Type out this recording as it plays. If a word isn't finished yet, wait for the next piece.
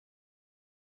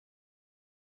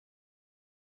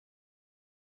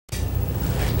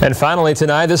And finally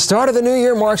tonight, the start of the new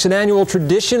year marks an annual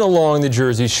tradition along the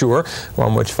Jersey Shore,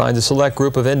 one which finds a select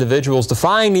group of individuals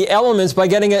defying the elements by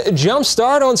getting a jump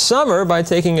start on summer by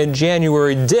taking a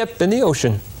January dip in the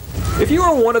ocean. If you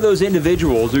are one of those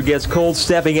individuals who gets cold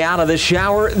stepping out of the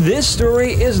shower, this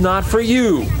story is not for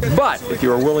you. But if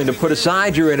you are willing to put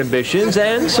aside your inhibitions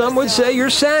and some would say your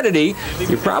sanity,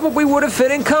 you probably would have fit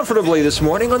in comfortably this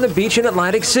morning on the beach in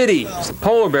Atlantic City. The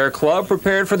Polar Bear Club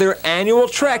prepared for their annual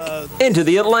trek into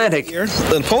the Atlantic.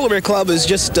 The Polar Bear Club is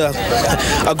just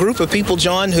a group of people,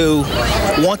 John, who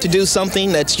want to do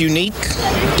something that's unique,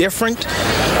 different,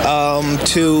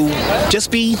 to just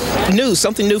be new,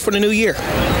 something new for the new year.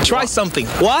 Try something.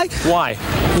 Why? Why?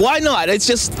 Why not? It's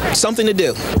just something to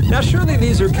do. Now, surely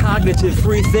these are cognitive,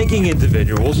 free-thinking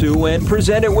individuals who, when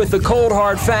presented with the cold,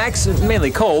 hard facts,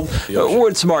 mainly cold,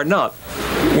 would smarten up.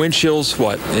 Wind chills,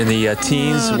 what, in the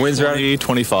teens? Winds around 20,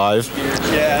 25.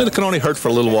 Yeah. It can only hurt for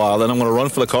a little while. Then I'm going to run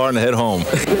for the car and head home.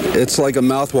 It's like a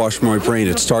mouthwash for my brain.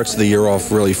 It starts the year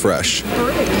off really fresh.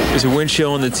 There's a wind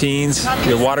chill in the teens.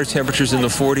 The water temperatures in the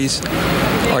 40s.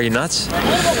 Are you nuts?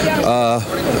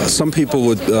 Some people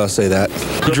would say that.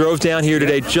 You drove down here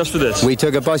today just for this? We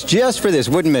took a bus just for this.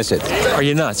 Wouldn't miss it. Are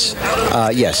you nuts?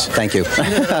 Yes, thank you.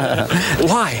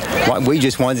 Why? We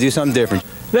just wanted to do something different.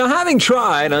 Now, having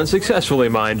tried, unsuccessfully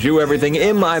mind you, everything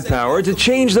in my power to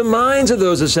change the minds of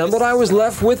those assembled, I was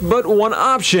left with but one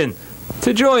option: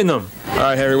 to join them. All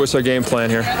right, Harry, what's our game plan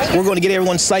here? We're going to get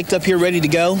everyone psyched up here, ready to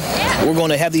go. We're going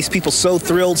to have these people so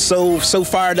thrilled, so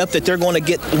fired up that they're going to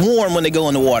get warm when they go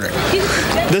in the water.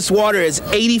 This water is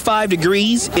 85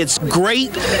 degrees. It's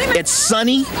great. It's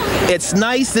sunny. It's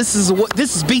nice. This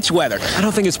is beach weather. I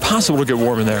don't think it's possible to get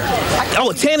warm in there.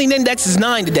 Oh, tanning index is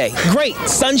 9 today. Great.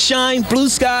 Sunshine, blue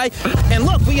sky. And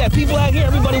look, we got people out here.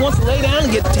 Everybody wants to lay down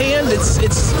and get tanned. It's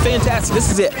fantastic. This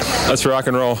is it. Let's rock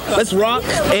and roll. Let's rock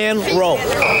and roll.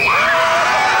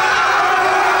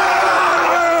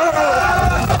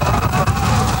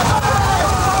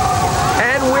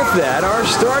 That our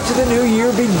start to the new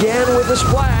year began with a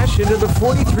splash into the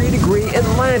 43-degree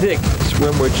Atlantic,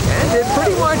 swim which ended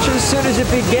pretty much as soon as it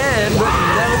began, but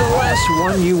nevertheless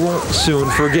one you won't soon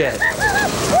forget.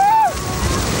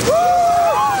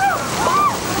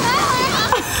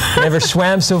 Never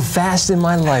swam so fast in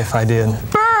my life, I did.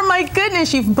 My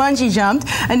goodness, you've bungee jumped,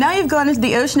 and now you've gone into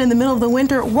the ocean in the middle of the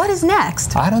winter. What is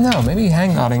next? I don't know. Maybe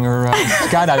hang gliding or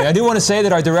skydiving. I do want to say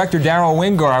that our director, Daryl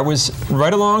Wingard, was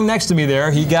right along next to me there.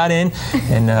 He got in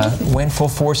and went full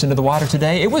force into the water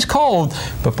today. It was cold,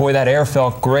 but boy, that air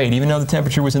felt great. Even though the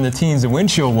temperature was in the teens, the wind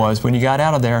chill was. When you got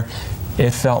out of there,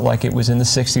 it felt like it was in the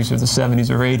 60s or the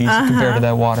 70s or 80s compared to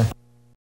that water.